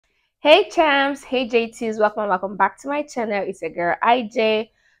Hey champs, hey JTs, welcome back to my channel. It's your girl IJ.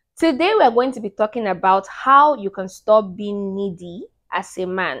 Today we're going to be talking about how you can stop being needy as a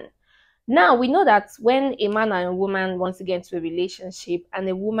man. Now we know that when a man and a woman wants to get into a relationship and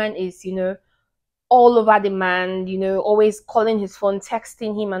a woman is, all over the man, always calling his phone,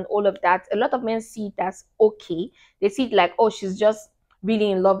 texting him and all of that, a lot of men see it as okay. They see it like, oh, she's just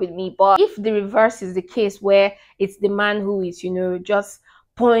really in love with me. But if the reverse is the case where it's the man who is, just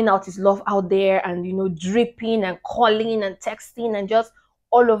pouring out his love out there and, dripping and calling and texting and just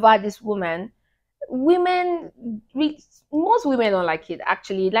all over this woman, women most women don't like it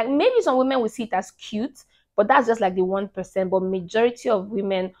actually. Like maybe some women will see it as cute, but that's just like the 1%. But majority of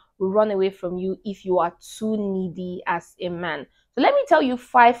women will run away from you if you are too needy as a man. So let me tell you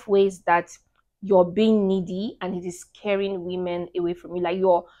 5 ways that you're being needy and it is scaring women away from you. Like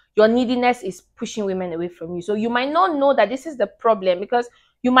your neediness is pushing women away from you. So you might not know that this is the problem because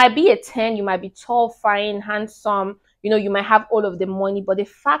you might be a 10, you might be tall, fine, handsome, you might have all of the money, but the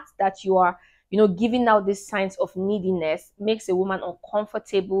fact that you are giving out these signs of neediness makes a woman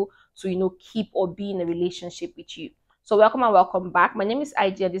uncomfortable to, keep or be in a relationship with you. So welcome and welcome back. My name is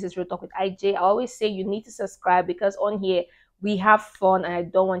IJ and this is Real Talk with IJ. I always say you need to subscribe because on here we have fun and I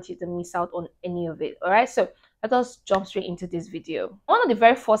don't want you to miss out on any of it. All right, so let us jump straight into this video. One of the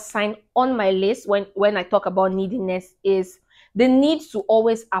very first signs on my list when I talk about neediness is the need to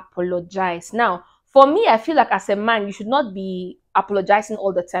always apologize. Now, for me, I feel like as a man, you should not be apologizing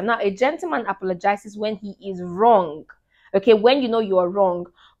all the time. Now, a gentleman apologizes when he is wrong. Okay, when you know you are wrong,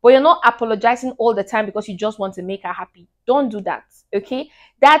 but you're not apologizing all the time because you just want to make her happy. Don't do that. Okay,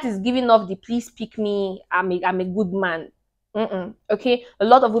 that is giving off the please pick me. I'm a good man. Okay, a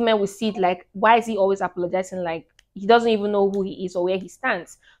lot of women will see it like, why is he always apologizing? Like he doesn't even know who he is or where he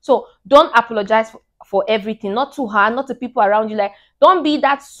stands. So don't apologize for everything, not to her, not to people around you. Like don't be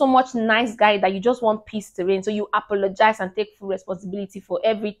that so much nice guy that you just want peace to reign. So you apologize and take full responsibility for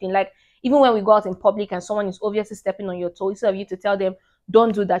everything. Like even when we go out in public and someone is obviously stepping on your toe, instead of you to tell them,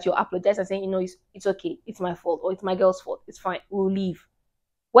 don't do that, you apologize and saying, it's okay, it's my fault, or it's my girl's fault, it's fine, we'll leave.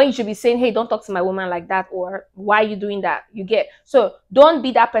 When you should be saying, hey, don't talk to my woman like that, or why are you doing that? You get. So don't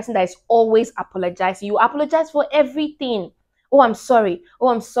be that person that is always apologizing. You apologize for everything. Oh, I'm sorry. Oh,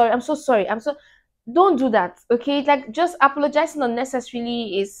 I'm sorry. I'm so sorry. Don't do that. Okay. Like just apologizing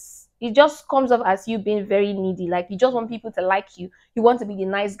unnecessarily it just comes off as you being very needy. Like you just want people to like you. You want to be the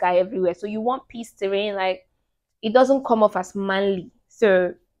nice guy everywhere. So you want peace to reign. Like it doesn't come off as manly.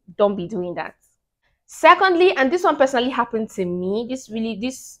 So don't be doing that. Secondly, and this one personally happened to me,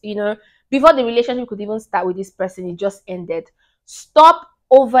 before the relationship could even start with this person, it just ended. Stop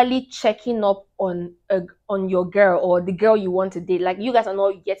overly checking up on your girl or the girl you want to date. Like you guys are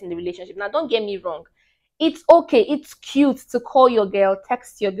not yet in the relationship. Now, don't get me wrong. It's okay. It's cute to call your girl,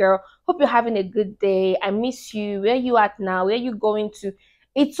 text your girl. Hope you're having a good day. I miss you. Where you at now? Where you going to?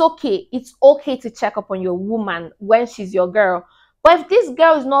 It's okay. It's okay to check up on your woman when she's your girl. But if this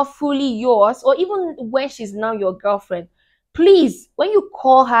girl is not fully yours, or even when she's now your girlfriend, please, when you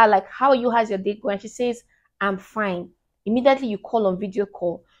call her, like, how are you? How's your date going? She says, I'm fine. Immediately you call on video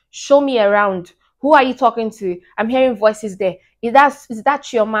call. Show me around. Who are you talking to? I'm hearing voices there. Is that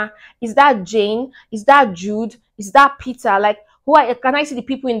Chioma? Is that Jane? Is that Jude? Is that Peter? Like, can I see the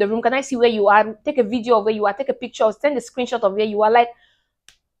people in the room? Can I see where you are? Take a video of where you are. Take a picture. Send a screenshot of where you are. Like,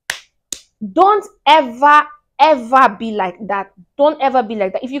 don't ever be like that. Don't ever be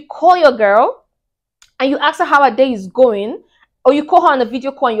like that. If you call your girl and you ask her how her day is going, or you call her on a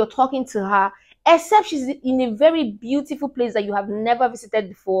video call and you're talking to her, except she's in a very beautiful place that you have never visited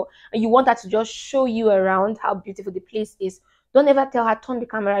before and you want her to just show you around how beautiful the place is, don't ever tell her, turn the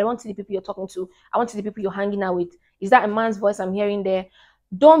camera, I want to see the people you're talking to, I want to see the people you're hanging out with. Is that a man's voice I'm hearing there?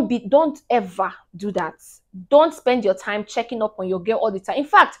 Don't ever do that. Don't spend your time checking up on your girl all the time. In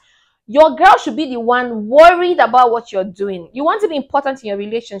fact, your girl should be the one worried about what you're doing. You want to be important in your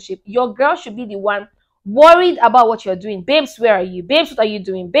relationship. Your girl should be the one worried about what you're doing. Babes, where are you? Babes, what are you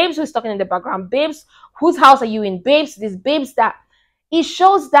doing? Babes, who's talking in the background? Babes, whose house are you in? Babes, this, babes, that. It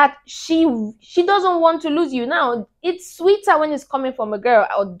shows that she doesn't want to lose you. Now, it's sweeter when it's coming from a girl,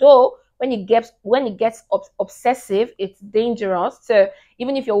 although when it gets obsessive, it's dangerous. So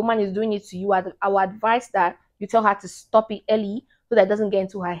even if your woman is doing it to you, I would advise that you tell her to stop it early so that it doesn't get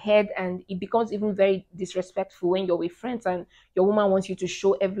into her head, and it becomes even very disrespectful when you're with friends and your woman wants you to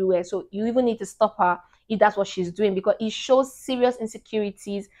show everywhere. So you even need to stop her if that's what she's doing, because it shows serious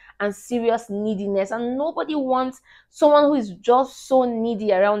insecurities and serious neediness, and nobody wants someone who is just so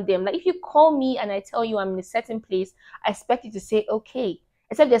needy around them. Like if you call me and I tell you I'm in a certain place, I expect you to say okay.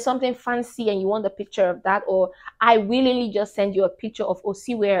 except there's something fancy and you want a picture of that, or I willingly just send you a picture of, oh,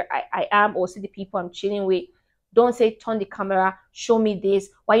 see where I am, or see the people I'm chilling with. Don't say turn the camera, show me this,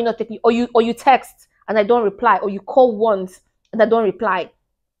 why you not taking, or you text and I don't reply, or you call once and I don't reply.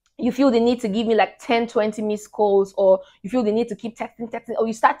 You feel the need to give me like 10, 20 missed calls, or you feel the need to keep texting, or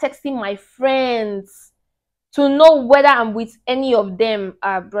you start texting my friends to know whether I'm with any of them.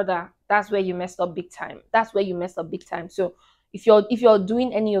 Brother, that's where you messed up big time. That's where you messed up big time. So if you're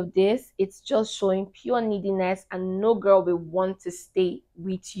doing any of this, it's just showing pure neediness, and no girl will want to stay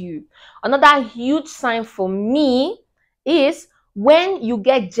with you. Another huge sign for me is when you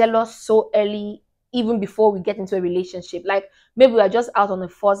get jealous so early, even before we get into a relationship. Like maybe we are just out on the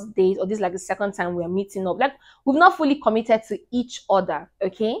first date, or this is like the second time we are meeting up. Like we've not fully committed to each other.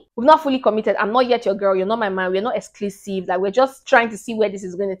 Okay, we've not fully committed. I'm not yet your girl, you're not my man, we're not exclusive. Like we're just trying to see where this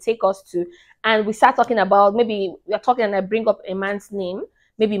is going to take us to. And we start talking about, maybe we're talking and I bring up a man's name,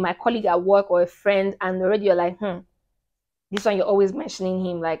 maybe my colleague at work or a friend, and already you're like, this one you're always mentioning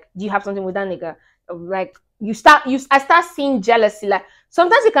him. Like, do you have something with that nigga? Like I start seeing jealousy. Like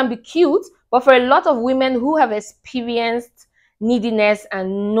sometimes it can be cute, but for a lot of women who have experienced neediness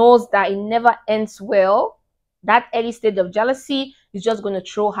and knows that it never ends well, that early stage of jealousy is just going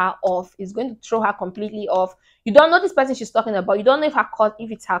to throw her off. It's going to throw her completely off. You don't know this person she's talking about. You don't know if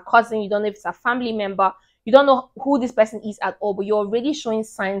it's her cousin. You don't know if it's a family member. You don't know who this person is at all, but you're already showing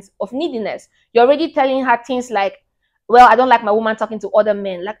signs of neediness. You're already telling her things like, well, I don't like my woman talking to other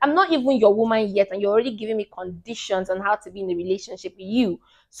men. Like, I'm not even your woman yet, and you're already giving me conditions on how to be in a relationship with you.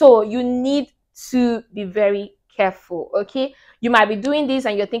 So you need to be very careful, okay? You might be doing this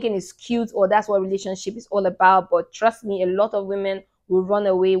and you're thinking it's cute, or that's what relationship is all about, but trust me, a lot of women will run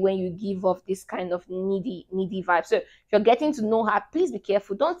away when you give off this kind of needy vibe. So if you're getting to know her, please be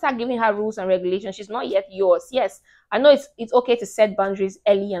careful. Don't start giving her rules and regulations. She's not yet yours. Yes, I know it's okay to set boundaries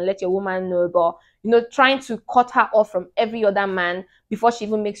early and let your woman know, but trying to cut her off from every other man before she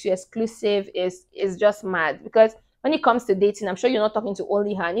even makes you exclusive is just mad. Because when it comes to dating, I'm sure you're not talking to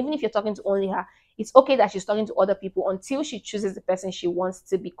only her, and even if you're talking to only her, it's okay that she's talking to other people until she chooses the person she wants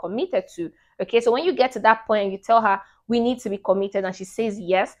to be committed to. Okay, so when you get to that point and you tell her we need to be committed and she says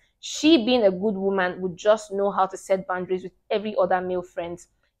yes, she, being a good woman, would just know how to set boundaries with every other male friend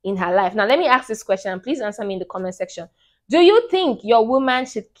in her life. Now let me ask this question, and please answer me in the comment section. Do you think your woman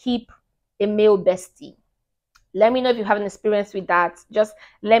should keep a male bestie? Let me know if you have an experience with that. Just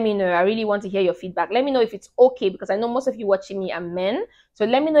let me know. I really want to hear your feedback. Let me know if it's okay, because I know most of you watching me are men. So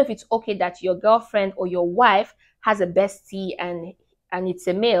let me know if it's okay that your girlfriend or your wife has a bestie and it's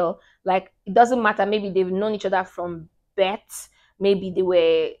a male. Like, it doesn't matter. Maybe they've known each other from birth. Maybe they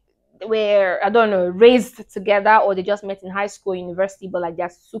were I don't know, raised together, or they just met in high school, university, but like they're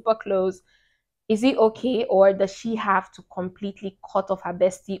super close. Is it okay, or does she have to completely cut off her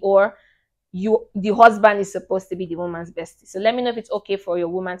bestie, or the husband is supposed to be the woman's bestie? So let me know if it's okay for your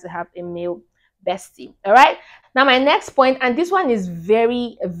woman to have a male bestie. All right, now my next point, and this one is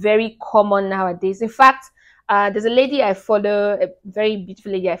very, very common nowadays. In fact, there's a lady I follow, a very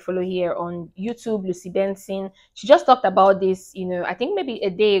beautiful lady I follow here on YouTube, Lucy Benson. She just talked about this, I think maybe a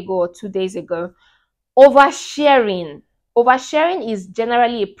day ago or 2 days ago. Oversharing is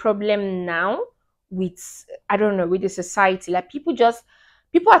generally a problem now with, I don't know, with the society. Like, people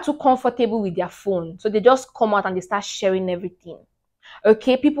are too comfortable with their phone, so they just come out and they start sharing everything.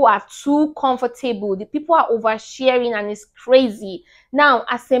 Okay, people are too comfortable. The people are oversharing, and it's crazy. Now,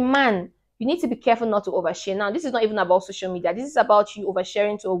 as a man, you need to be careful not to overshare. Now, this is not even about social media. This is about you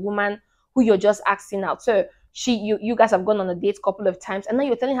oversharing to a woman who you're just asking out. So you guys have gone on a date a couple of times, and then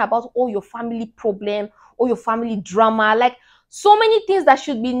you're telling her about all your family problem, all your family drama, like so many things that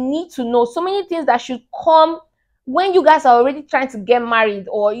should be need to know, so many things that should come when you guys are already trying to get married,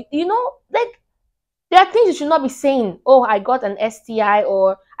 or like, there are things you should not be saying. Oh, I got an STI,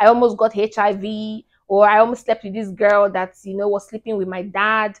 or I almost got HIV, or I almost slept with this girl that was sleeping with my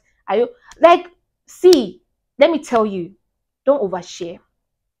dad. See, let me tell you, don't overshare.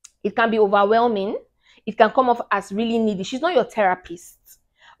 It can be overwhelming. It can come off as really needy. She's not your therapist.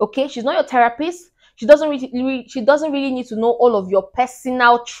 Okay, she's not your therapist. She doesn't really need to know all of your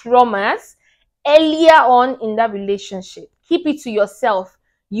personal traumas earlier on in that relationship. Keep it to yourself.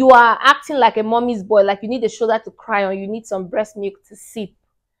 You are acting like a mommy's boy, like you need a shoulder to cry on, you need some breast milk to sip.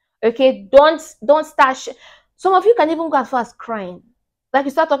 Okay, don't start. Some of you can even go as far as crying. Like,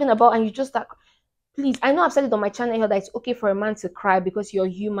 you start talking about and you just start. Please, I know I've said it on my channel here that it's okay for a man to cry because you're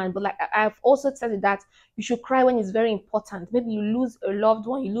human, but like, I've also said it that you should cry when it's very important. Maybe you lose a loved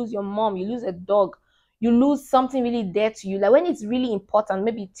one, you lose your mom, you lose a dog, you lose something really dear to you, like when it's really important,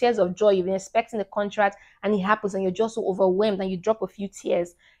 maybe tears of joy, you've been expecting the contract and it happens and you're just so overwhelmed and you drop a few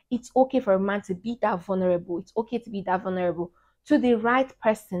tears. It's okay for a man to be that vulnerable. It's okay to be that vulnerable to the right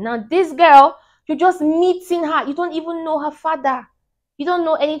person. Now, this girl, you're just meeting her. You don't even know her father. You don't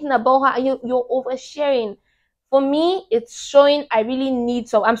know anything about her, and you're oversharing. For me, it's showing I really need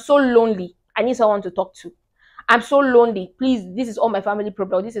some. I'm so lonely. I need someone to talk to. I'm so lonely. Please, this is all my family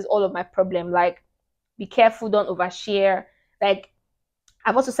problem. This is all of my problem. Like, be careful. Don't overshare. Like,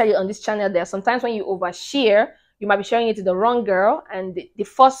 I've also said it on this channel. There sometimes when you overshare, you might be sharing it to the wrong girl, and the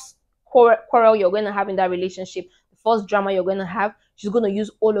first quarrel you're going to have in that relationship, the first drama you're going to have, she's going to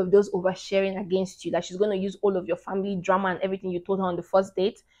use all of those oversharing against you. Like, she's going to use all of your family drama and everything you told her on the first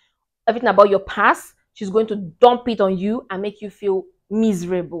date, everything about your past. She's going to dump it on you and make you feel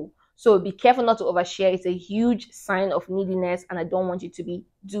miserable. So be careful not to overshare. It's a huge sign of neediness, and I don't want you to be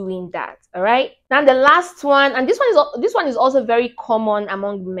doing that. All right. Now the last one, and this one is also very common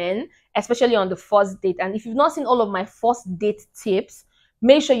among men, especially on the first date. And if you've not seen all of my first date tips,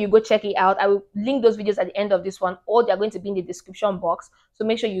 make sure you go check it out. I will link those videos at the end of this one, or they're going to be in the description box. So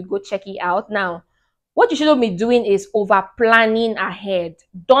make sure you go check it out. Now, what you shouldn't be doing is over planning ahead.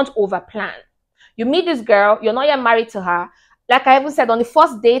 Don't over plan. You meet this girl, you're not yet married to her. Like I even said, on the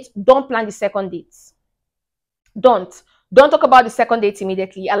first date, don't plan the second date. Don't talk about the second date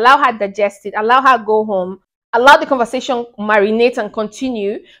immediately. Allow her digest it. Allow her go home. Allow the conversation marinate and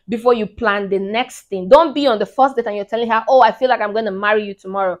continue before you plan the next thing. Don't be on the first date and you're telling her, oh, I feel like I'm going to marry you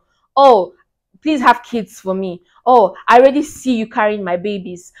tomorrow. Oh, please have kids for me. Oh, I already see you carrying my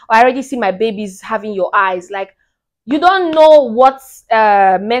babies. Or I already see my babies having your eyes. Like, you don't know what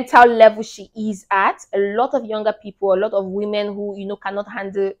mental level she is at. A lot of younger people, a lot of women who, cannot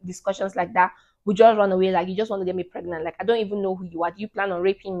handle discussions like that will just run away. Like, you just want to get me pregnant. Like, I don't even know who you are. Do you plan on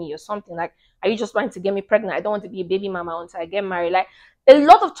raping me or something? Like, are you just planning to get me pregnant? I don't want to be a baby mama until I get married. Like, a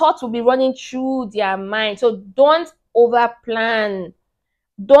lot of thoughts will be running through their mind. So don't over plan.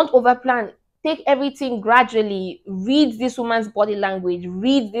 Don't over plan. Take everything gradually. Read this woman's body language.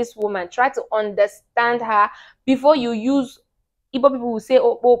 Read this woman. Try to understand her before you use, Igbo people will say,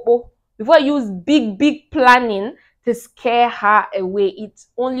 oh. Before you use big planning to scare her away. It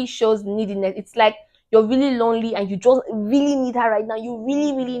only shows neediness. It's like you're really lonely and you just really need her right now. You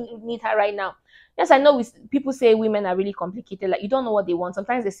really need her right now. Yes, I know people say women are really complicated. Like, you don't know what they want.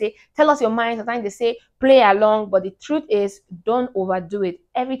 Sometimes they say, tell us your mind. Sometimes they say, play along. But the truth is, don't overdo it.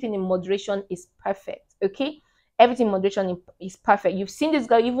 Everything in moderation is perfect. Okay? Everything in moderation is perfect. You've seen this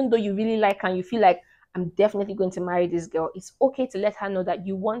girl, even though you really like her and you feel like, I'm definitely going to marry this girl. It's okay to let her know that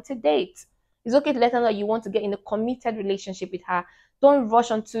you want to date. It's okay to let her know that you want to get in a committed relationship with her. Don't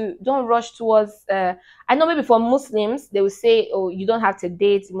rush towards, I know maybe for Muslims, they will say, oh, you don't have to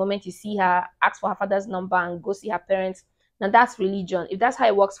date. The moment you see her, ask for her father's number and go see her parents. Now, that's religion. If that's how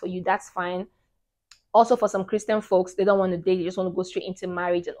it works for you, that's fine. Also, for some Christian folks, they don't want to date. They just want to go straight into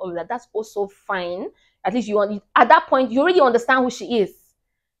marriage and all of that. That's also fine. At least at that point, you already understand who she is.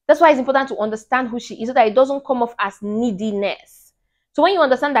 That's why it's important to understand who she is so that it doesn't come off as neediness. So when you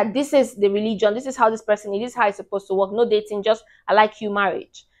understand that this is the religion, this is how this person is, this is how it's supposed to work, no dating, just I like you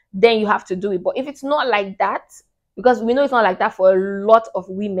marriage, then you have to do it. But if it's not like that, because we know it's not like that for a lot of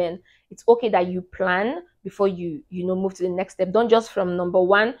women, it's okay that you plan before you move to the next step. Don't just from number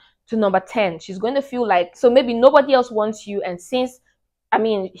 1 to number 10. She's going to feel like, so maybe nobody else wants you, and since,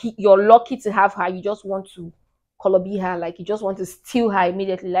 you're lucky to have her, you just want to be her, like you just want to steal her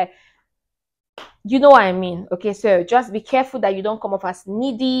immediately. Like, you know what I mean? Okay, so just be careful that you don't come off as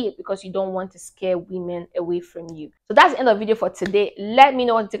needy because you don't want to scare women away from you. So that's the end of the video for today. Let me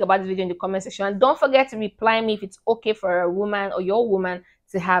know what you think about this video in the comment section. And don't forget to reply me if it's okay for a woman or your woman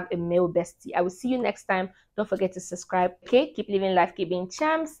to have a male bestie. I will see you next time. Don't forget to subscribe. Okay, keep living life, keep being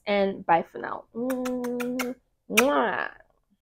champs, and bye for now. Mwah.